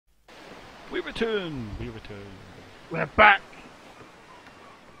We return! We return. We're back!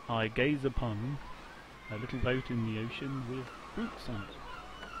 I gaze upon a little boat in the ocean with fruits on it.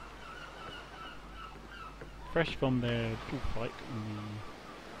 Fresh from their little fight in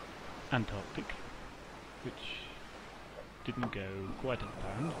the Antarctic, which didn't go quite as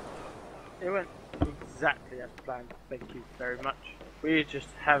planned. It went exactly as planned, thank you very much. We just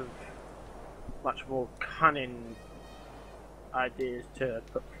have much more cunning ideas to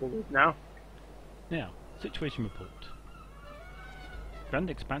put forward now. Now, situation report. Grand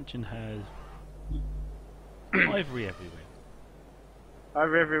Expansion has ivory everywhere.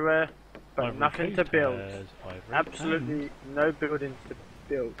 Ivory everywhere, but Ivory nothing Coast to build. has ivory Absolutely no buildings to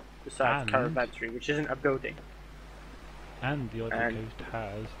build besides And- Caravansary, which isn't a building. and the Ivory And- Coast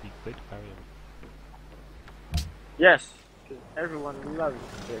has the Great Barrier. Yes, because everyone loves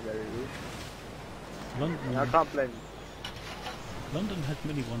the very roof, and I London, can't blame them. London has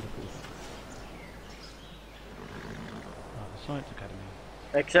many wonderful the Science Academy.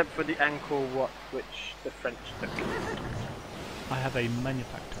 Except for the Angkor Wat, which the French took. I have a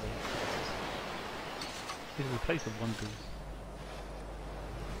manufactory. It is a place of wonders.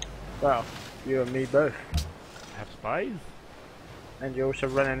 Well, you and me both. I have spies. And you're also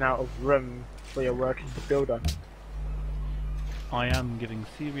running out of room for your workers to build on. I am giving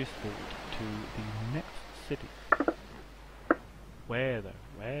serious thought to the next city. Where though?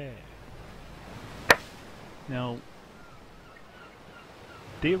 Where? Now,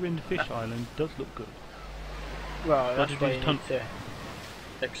 Deer in Fish Island does look good. Well, But that's it why is you need to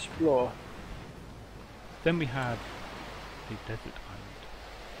explore. Then we have a desert island.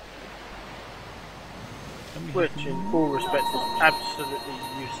 Then we Which, have in all respects, is absolutely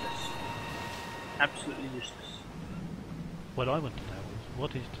useless. Absolutely useless. what I want to know is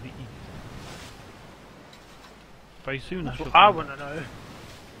what is to the east. Very soon That's I what shall I find want to out. know.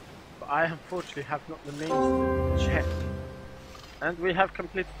 But I unfortunately have not the means to check. And we have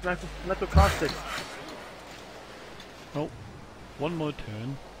completed metal casting. Well, one more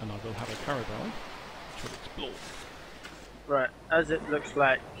turn and I will have a caravel which will explore. Right, as it looks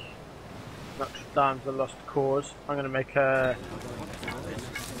like Notre Dame's a lost cause, I'm going to make a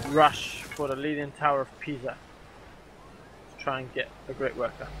rush for the Leaning Tower of Pisa to try and get a great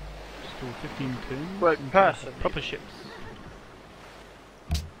worker. Still 15 turns. Great until person. proper ships.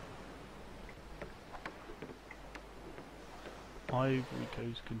 Ivory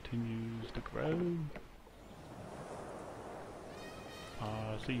Coast continues to grow.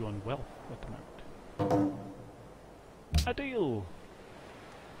 See you on wealth at the moment. A deal!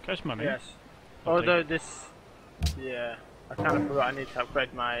 Cash money. Yes. I'll take Although it. this... Yeah, I kind of forgot I need to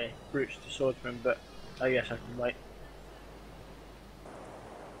upgrade my brutes to swordsman, but I guess I can wait.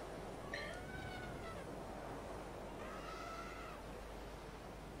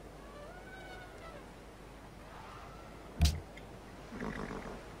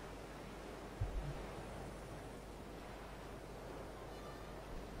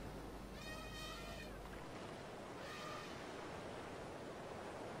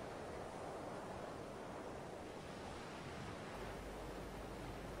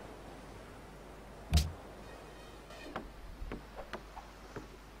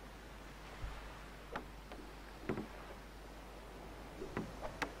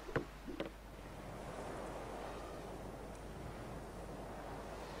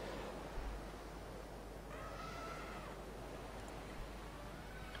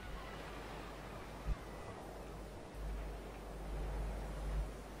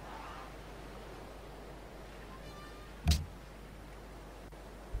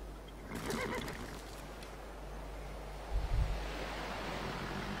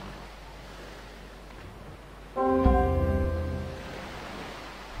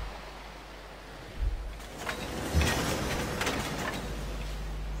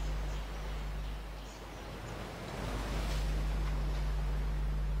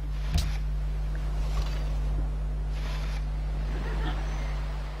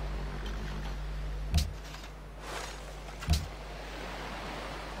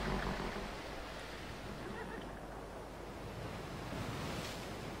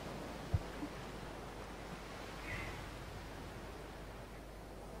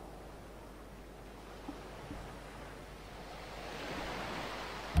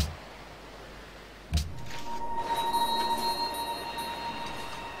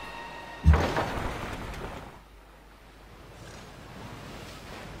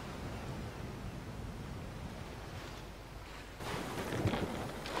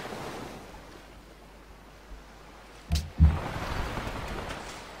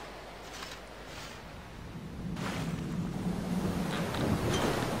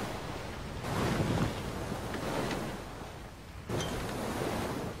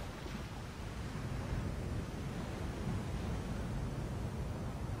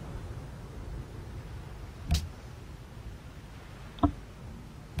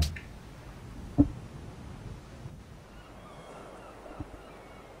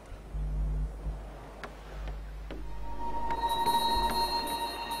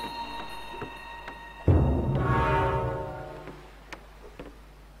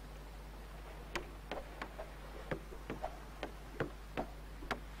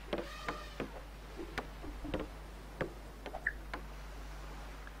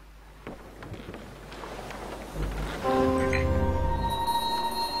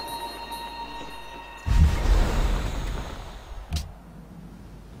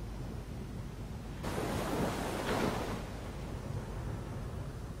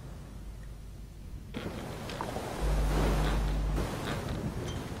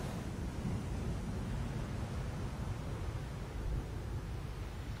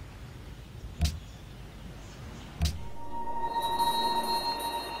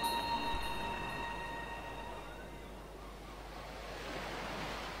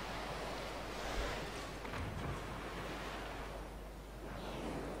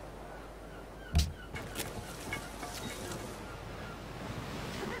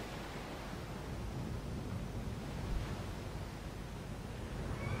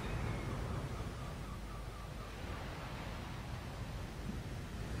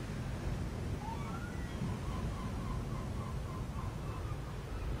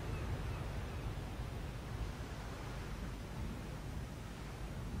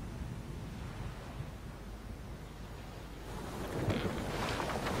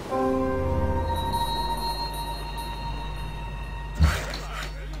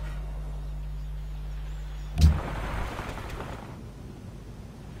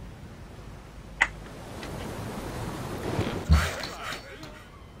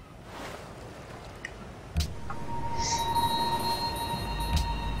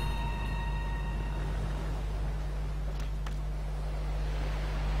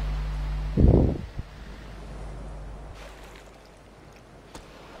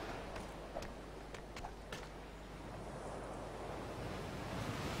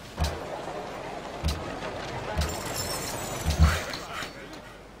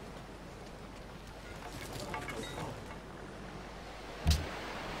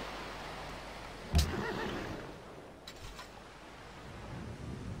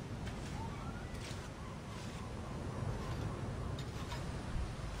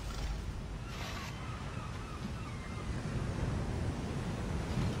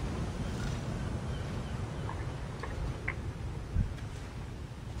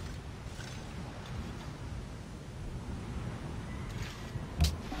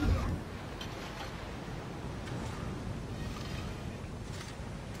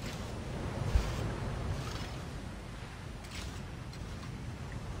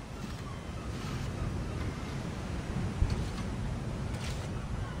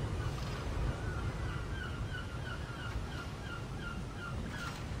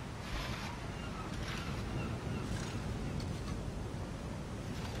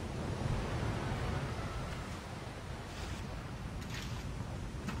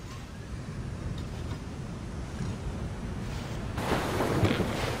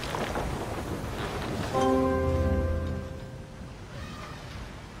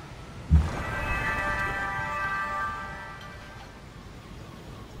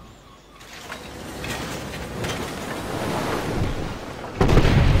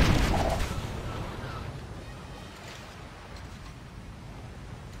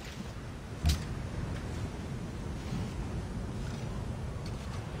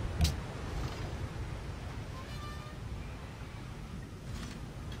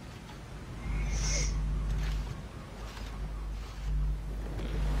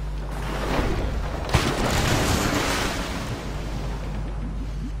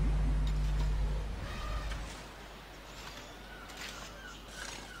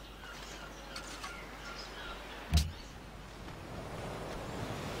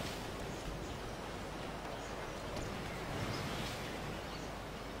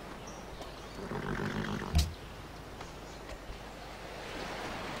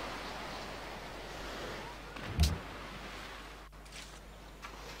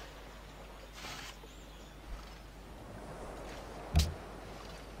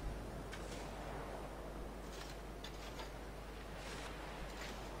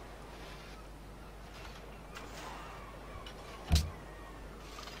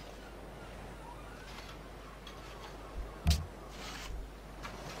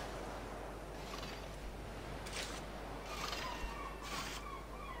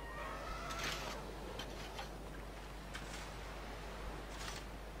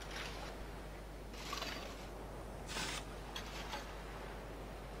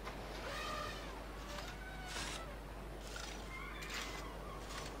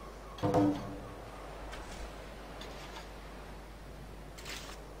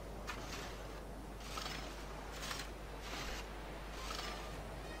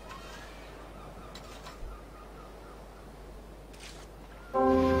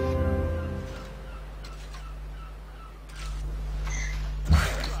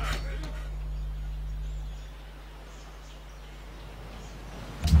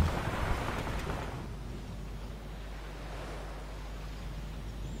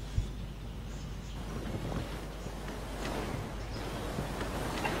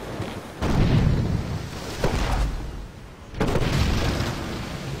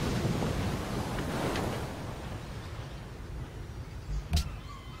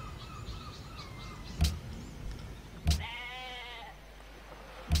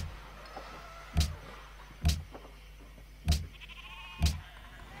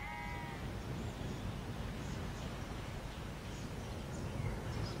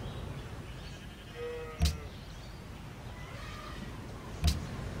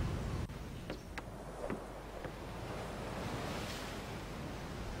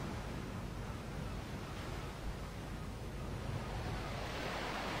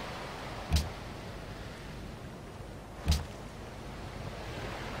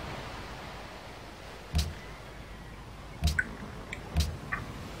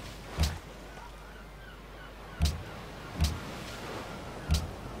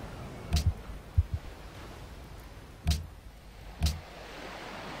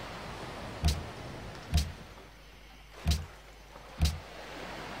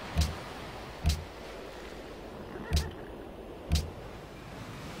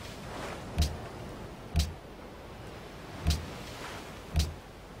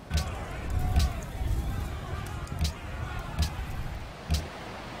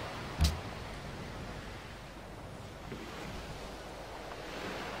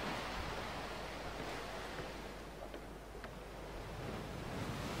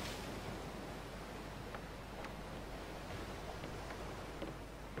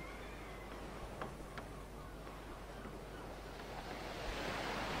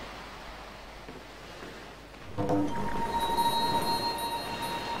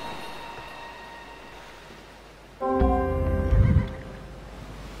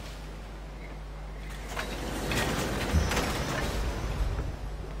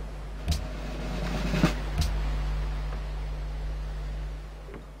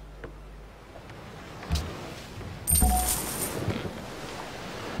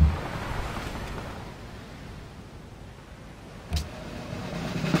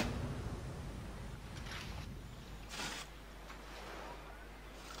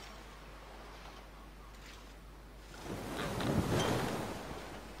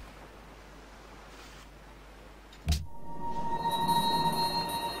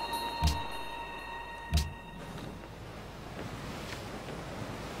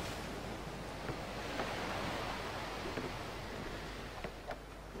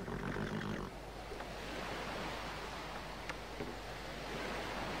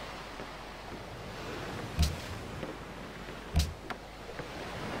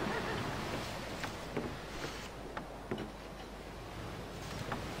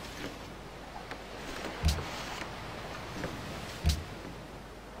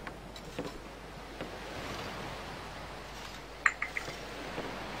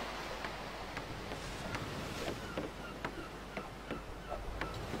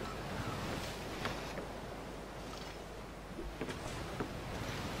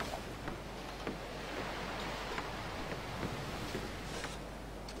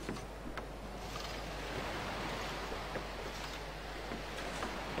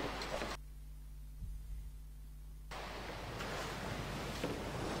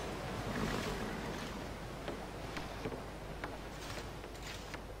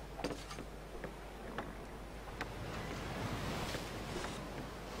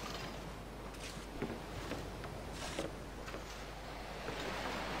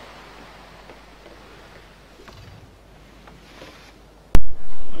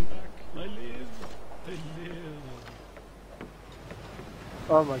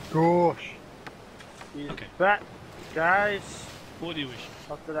 Oh my gosh. He's Okay. back, guys. Audio issue.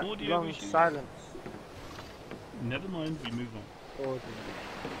 After that Audio long issues. silence. Never mind, we move on. Audio.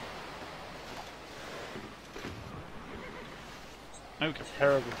 Okay.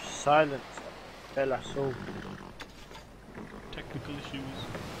 Terrible silence. Bella Soul. Technical issues.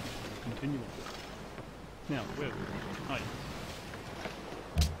 Continue on. Now, where were we? Hi.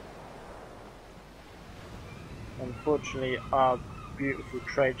 Unfortunately, our beautiful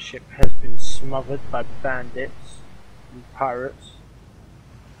trade ship has been smothered by bandits and pirates.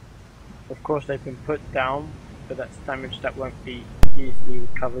 Of course, they've been put down, but that's damage that won't be easily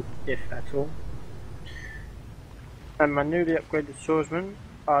recovered, if at all. And my newly upgraded swordsmen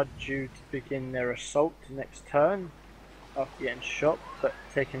are due to begin their assault next turn after getting shot, but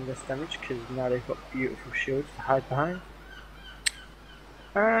taking less damage because now they've got beautiful shields to hide behind.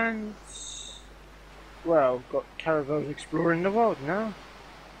 And well, got caravels exploring the world now.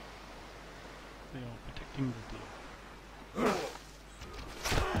 They are protecting the deer.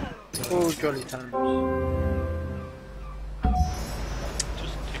 All jolly times.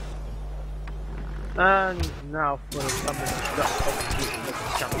 Just tick them. And now for the summer destruct execution of the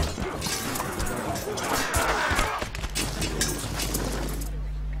champion.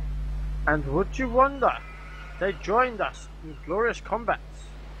 And would you wonder, they joined us in glorious combats.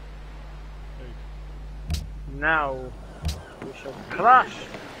 Okay. Now we shall clash.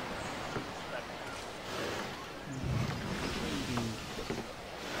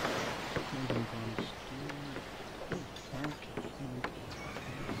 Moving guns. Oh, okay.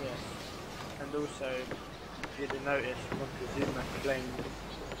 Yes. And also, if you'd have noticed, Montezuma claimed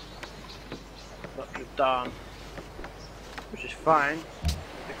Notre Dame, which is fine,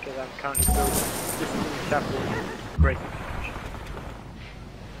 because I'm currently building Sistine Chapel in great confusion.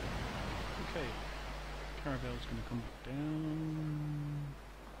 Okay. Caravel's gonna come back down.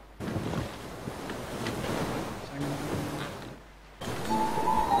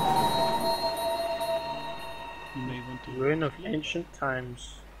 You may want to Ruin of ancient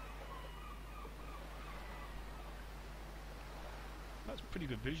times. That's pretty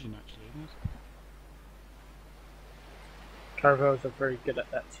good vision actually, isn't it? Caravels are very good at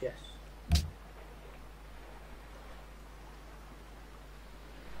that, yes.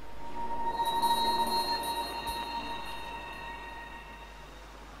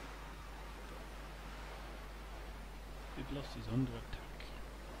 Biblos is under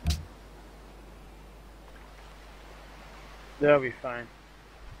attack. They'll be fine.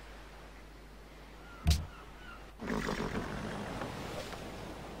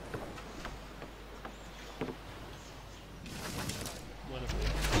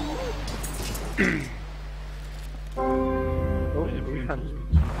 Oh, we can.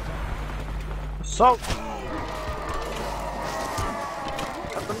 Assault!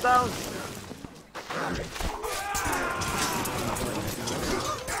 Cut them down!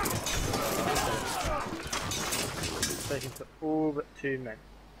 Taken to all but 2 men.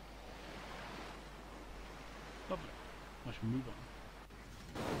 Lovely. I shall move on.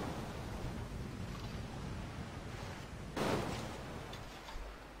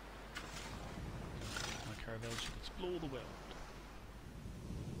 My caravel should explore the world.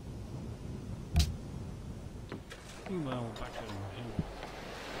 Meanwhile, back on the hill.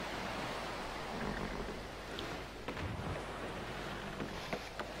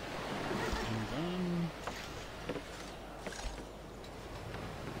 And then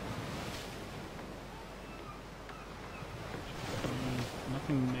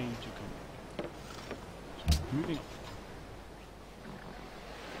nothing major coming. So moving on.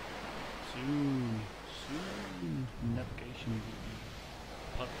 Soon navigation will be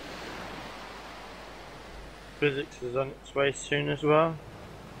public. Physics is on its way soon as well.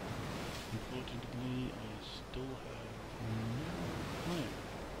 Unfortunately, I still have no iron,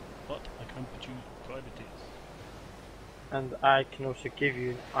 but I can produce privateers. And I can also give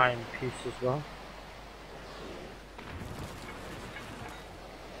you an iron piece as well.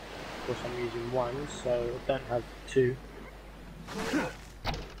 Of course I'm using 1, so I don't have 2.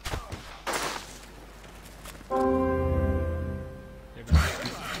 They're going to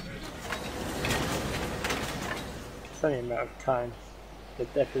It's only a matter of time. The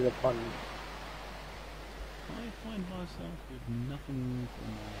death is upon me. I find myself with nothing for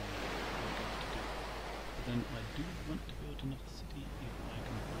my workers to do. But then I do want to build another city if I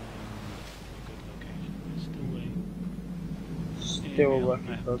can find a good location. It's still Still a area work I in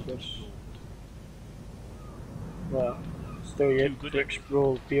have not progress. explored. Well, still yet good to at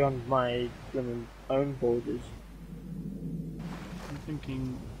explore beyond my own borders. I'm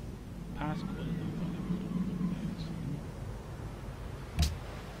thinking past quality.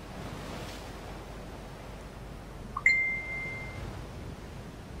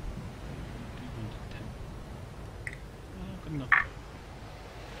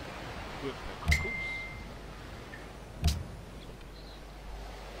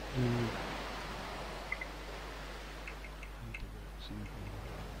 Mm.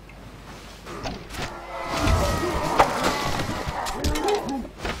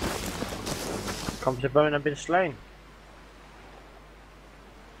 Comes the bone have been slain.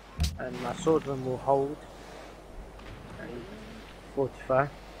 And my swordman will hold and fortify.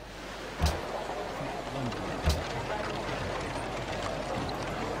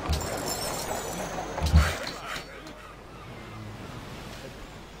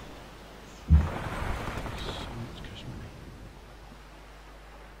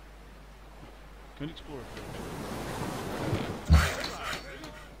 Go and explore it.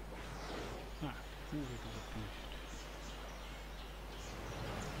 Ah, all vehicles are finished.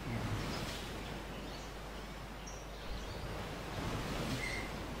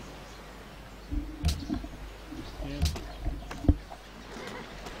 Yeah.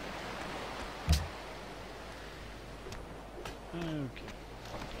 Okay.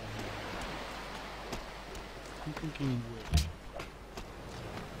 I'm thinking which.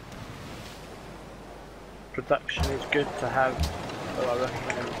 Production is good to have, so I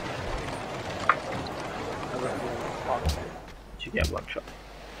recommend parts to get workshop.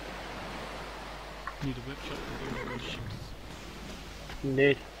 Need a workshop to build those ships.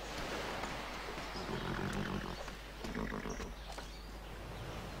 Indeed.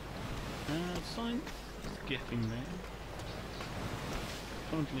 Science is getting there.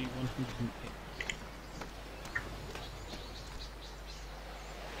 Currently 108.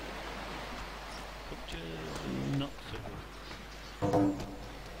 Culture, not so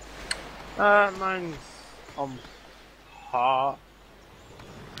good. Mine's on par.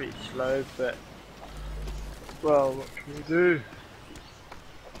 Pretty slow, but well, what can we do?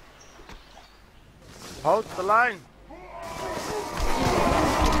 Hold the line.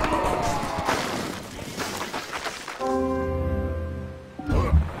 It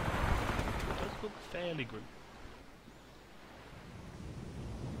does look fairly group.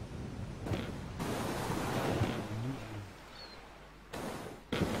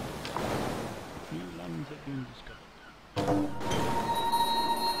 New lands have been discovered.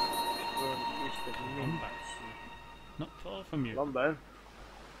 East of Minbaxi. Not far from you. Lombo.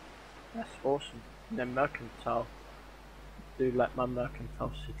 That's awesome. And then Mercantile. Do like my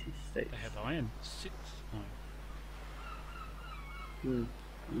Mercantile city states. They have iron. 6 iron.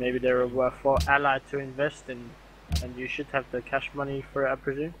 Maybe they're a worthwhile ally to invest in, and you should have the cash money for it, I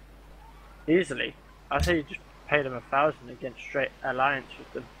presume. Easily. I say you just pay them 1,000 against straight alliance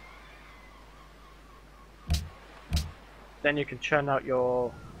with them. Then you can churn out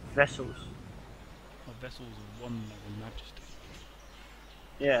your vessels. Our vessels of 1 level majesty.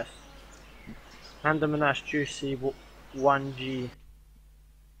 Yes. Hand them a nice juicy 1G.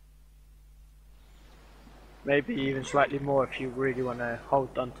 Maybe even slightly more if you really want to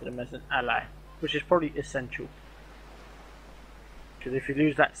hold on to them as an ally, which is probably essential. Because if you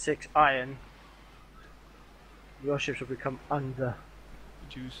lose that 6 iron, your ships will become under.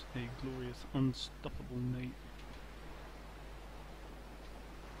 Produce a glorious, unstoppable navy.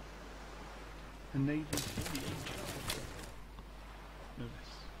 A navy for the age. No less.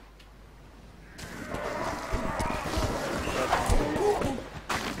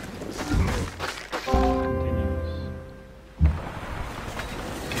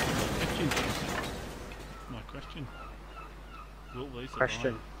 Question. Will they survive?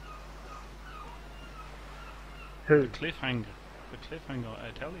 Question. Who? The cliffhanger. The cliffhanger,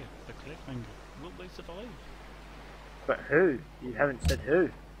 I tell you. The cliffhanger. Will they survive? But who? You haven't said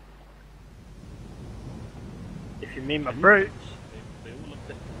who. If you mean my brutes. They all look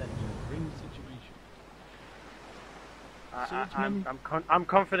at the ring situation. I'm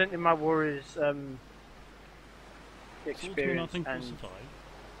confident in my warriors' experience I think will and survive.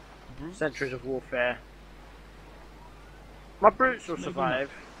 centuries of warfare. My brutes will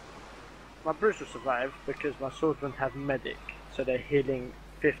survive. My brutes will survive because my swordsmen have medic, so they're healing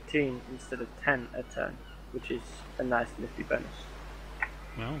 15 instead of 10 a turn, which is a nice nifty bonus.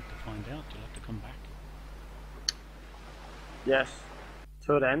 Well, to find out, you'll have to come back. Yes.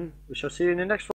 Till then, we shall see you in the next one.